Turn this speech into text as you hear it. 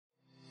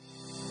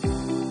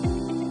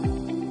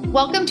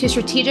Welcome to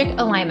Strategic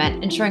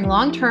Alignment, ensuring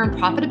long-term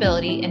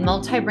profitability in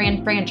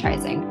multi-brand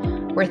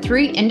franchising, where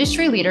three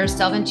industry leaders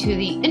delve into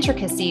the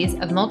intricacies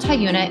of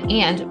multi-unit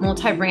and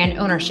multi-brand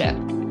ownership.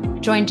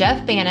 Join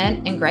Jeff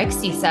Bannon and Greg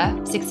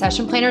Sisa,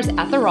 succession planners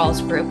at the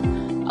Rawls Group,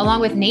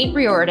 along with Nate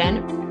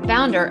Riordan,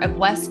 founder of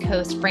West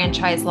Coast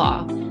Franchise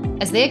Law,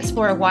 as they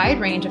explore a wide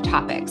range of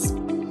topics,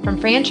 from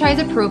franchise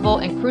approval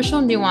and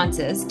crucial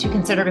nuances to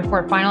consider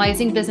before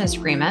finalizing business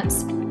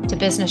agreements, to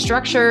business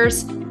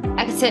structures,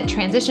 exit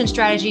transition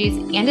strategies,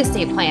 and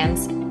estate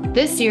plans.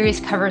 This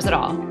series covers it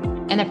all.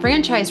 In the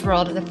franchise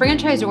world, the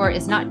franchisor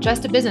is not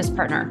just a business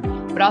partner,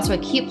 but also a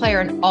key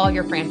player in all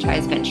your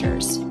franchise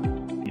ventures.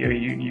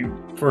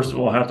 You first of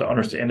all have to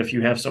understand if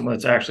you have someone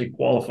that's actually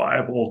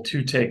qualifiable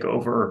to take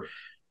over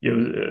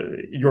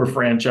your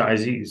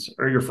franchisees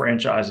or your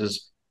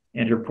franchises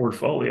and your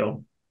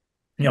portfolio.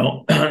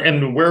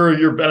 And where are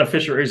your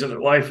beneficiaries in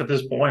their life at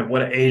this point?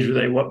 What age are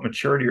they? What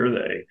maturity are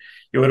they?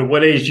 At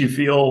what age do you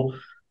feel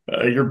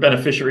your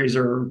beneficiaries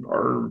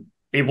are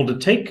able to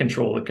take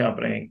control of the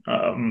company?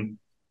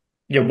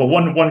 But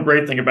one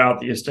great thing about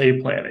the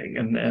estate planning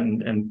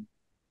and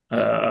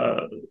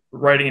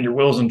writing in your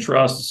wills and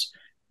trusts,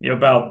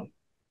 about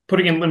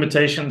putting in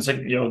limitations,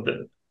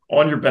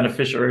 on your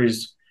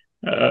beneficiaries,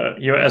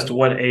 as to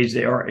what age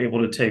they are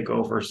able to take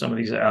over some of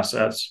these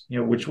assets,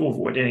 which will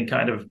avoid any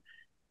kind of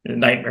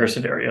nightmare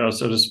scenario,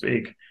 so to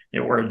speak,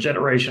 where a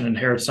generation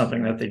inherits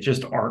something that they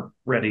just aren't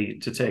ready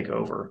to take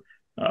over.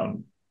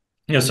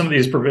 Some of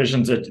these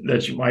provisions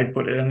that you might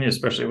put in,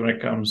 especially when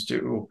it comes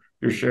to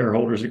your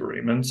shareholders'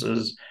 agreements,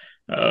 is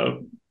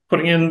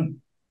putting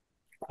in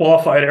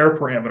qualified heir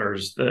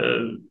parameters.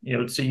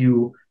 So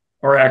you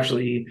are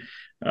actually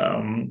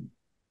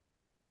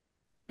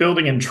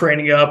building and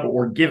training up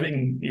or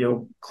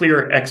giving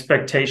clear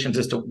expectations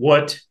as to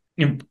what,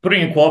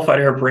 putting in qualified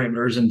heir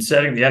parameters and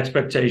setting the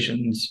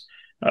expectations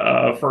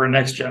for a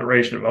next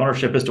generation of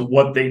ownership as to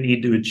what they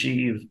need to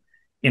achieve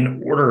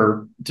in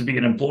order to be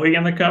an employee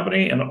in the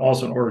company and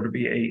also in order to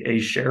be a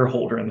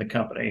shareholder in the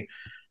company.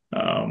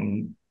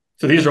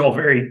 So these are all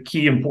very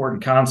key,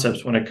 important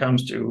concepts when it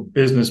comes to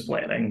business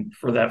planning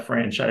for that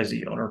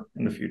franchisee owner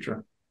in the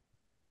future.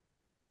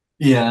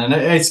 Yeah, and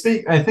I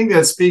think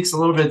that speaks a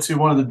little bit to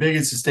one of the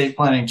biggest estate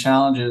planning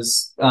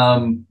challenges a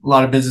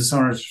lot of business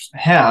owners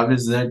have,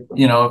 is that,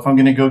 if I'm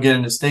going to go get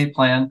an estate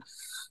plan,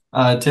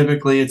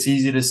 typically it's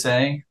easy to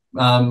say,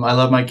 I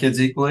love my kids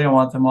equally. I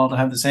want them all to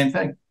have the same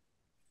thing.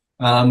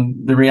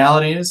 The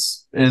reality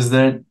is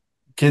that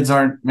kids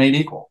aren't made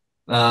equal.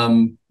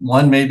 One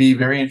may be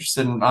very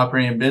interested in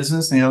operating a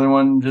business, and the other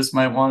one just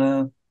might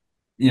want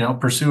to,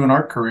 pursue an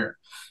art career.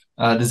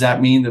 Does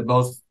that mean that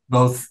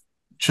both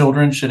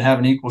children should have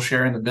an equal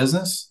share in the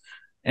business?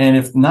 And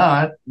if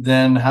not,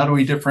 then how do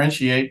we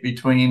differentiate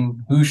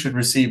between who should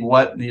receive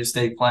what in the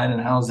estate plan, and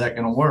how is that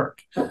going to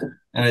work? And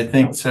I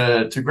think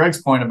to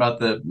Greg's point about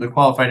the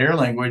qualified heir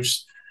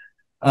language,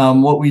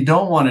 what we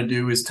don't want to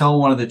do is tell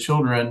one of the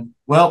children,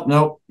 well,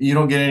 no, you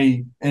don't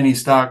get any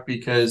stock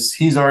because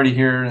he's already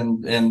here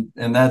and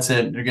that's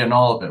it. You're getting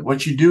all of it.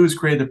 What you do is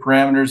create the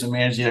parameters and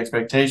manage the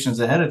expectations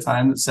ahead of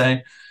time that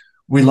say,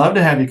 we love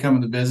to have you come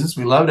in the business.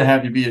 We love to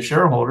have you be a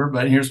shareholder,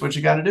 but here's what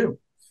you got to do.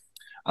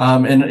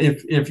 And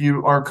if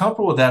you are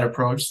comfortable with that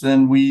approach,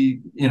 then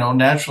we,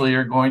 naturally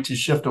are going to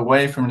shift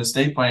away from an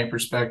estate planning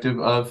perspective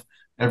of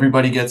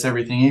everybody gets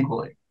everything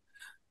equally.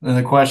 Then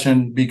the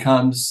question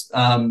becomes,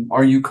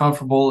 are you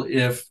comfortable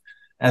if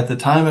at the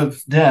time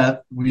of death,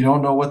 we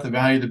don't know what the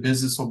value of the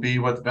business will be,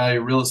 what the value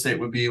of real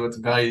estate would be, what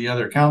the value of the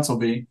other accounts will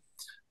be?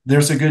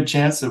 There's a good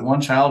chance that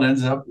one child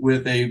ends up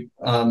with an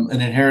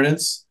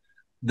inheritance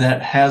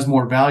that has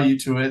more value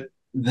to it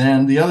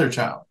than the other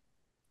child.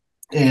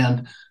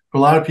 And for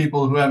a lot of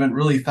people who haven't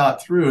really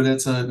thought through,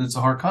 that's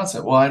a hard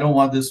concept. Well, I don't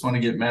want this one to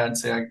get mad and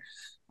say,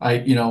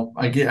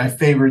 I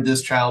favored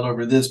this child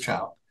over this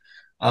child.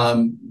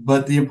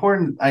 But the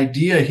important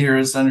idea here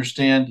is to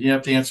understand, you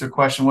have to answer the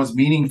question, what's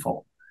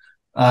meaningful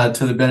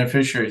to the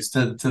beneficiaries,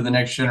 to the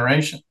next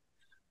generation?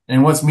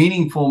 And what's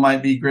meaningful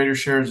might be greater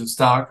shares of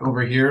stock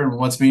over here, and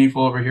what's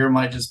meaningful over here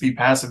might just be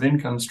passive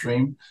income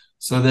stream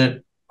so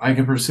that I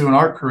can pursue an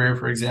art career,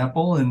 for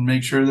example, and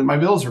make sure that my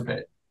bills are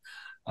paid.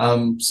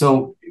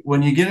 So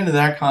when you get into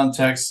that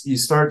context, you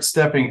start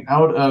stepping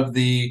out of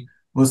the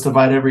let's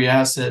divide every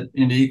asset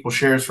into equal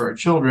shares for our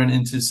children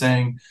into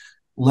saying,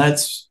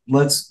 let's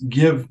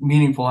give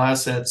meaningful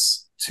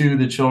assets to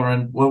the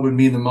children, what would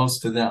mean the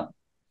most to them.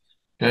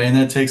 Okay, and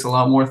that takes a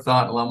lot more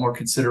thought, a lot more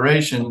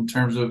consideration in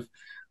terms of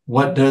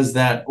what does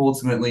that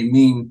ultimately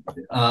mean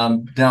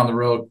down the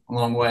road a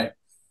long way.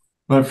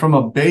 But from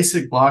a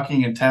basic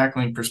blocking and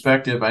tackling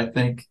perspective, I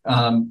think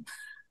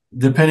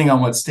depending on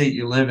what state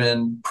you live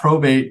in,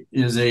 probate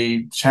is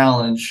a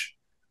challenge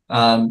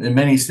in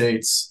many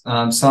states.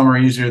 Some are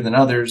easier than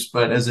others,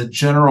 but as a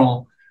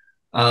general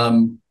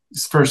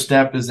first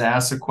step is to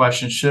ask the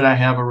question, should I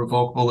have a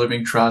revocable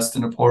living trust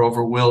and a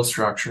pour-over will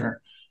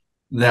structure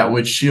that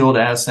would shield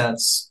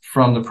assets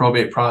from the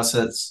probate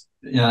process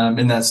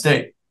in that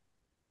state?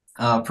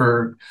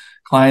 For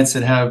clients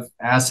that have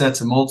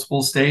assets in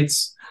multiple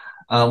states,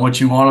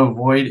 What you want to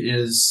avoid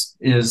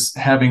is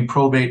having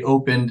probate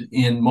opened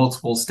in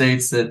multiple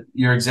states that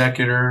your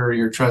executor or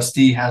your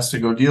trustee has to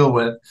go deal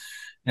with.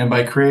 And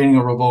by creating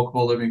a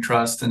revocable living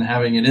trust and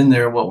having it in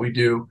there, what we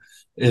do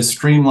is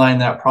streamline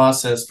that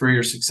process for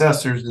your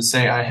successors to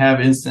say, I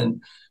have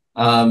instant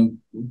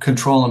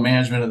control and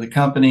management of the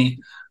company.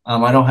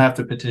 I don't have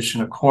to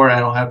petition a court. I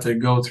don't have to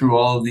go through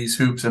all of these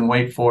hoops and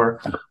wait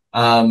for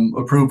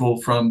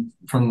approval from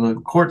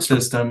the court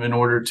system in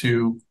order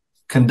to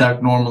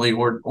conduct normally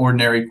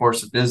ordinary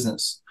course of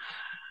business.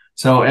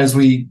 So as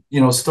we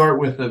start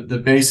with the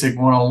basic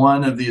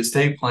 101 of the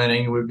estate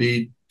planning, it would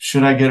be,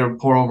 should I get a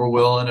pour over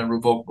will and a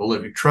revocable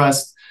living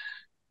trust?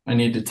 I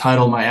need to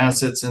title my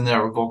assets in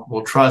that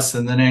revocable trust,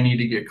 and then I need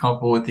to get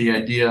comfortable with the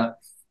idea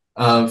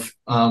of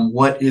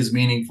what is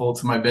meaningful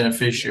to my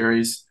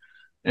beneficiaries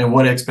and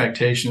what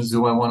expectations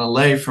do I want to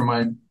lay for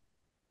my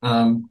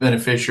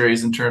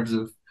beneficiaries in terms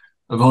of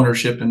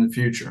ownership in the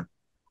future.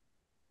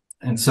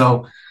 And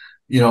so,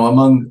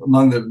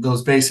 among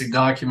those basic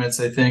documents,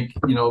 I think,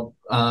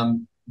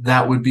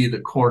 that would be the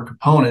core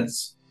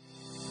components.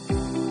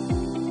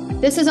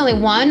 This is only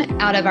one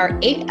out of our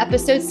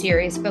 8-episode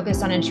series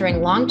focused on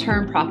ensuring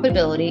long-term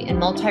profitability in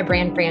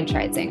multi-brand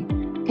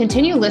franchising.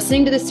 Continue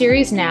listening to the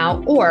series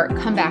now or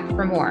come back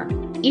for more.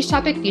 Each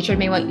topic featured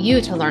may want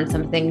you to learn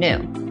something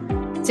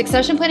new.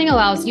 Succession planning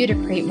allows you to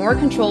create more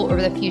control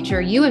over the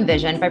future you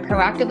envision by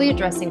proactively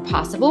addressing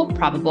possible,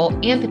 probable,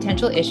 and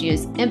potential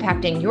issues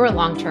impacting your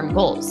long-term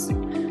goals.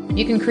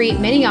 You can create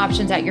many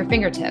options at your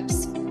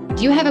fingertips.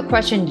 Do you have a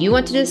question you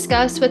want to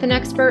discuss with an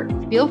expert?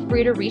 Feel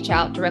free to reach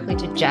out directly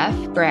to Jeff,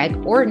 Greg,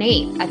 or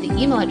Nate at the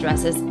email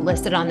addresses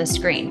listed on the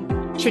screen.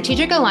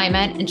 Strategic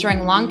alignment,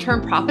 ensuring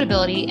long-term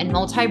profitability in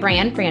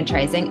multi-brand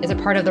franchising, is a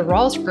part of the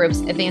Rawls Group's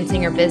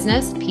Advancing Your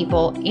Business,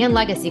 People, and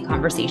Legacy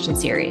Conversation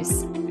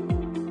series.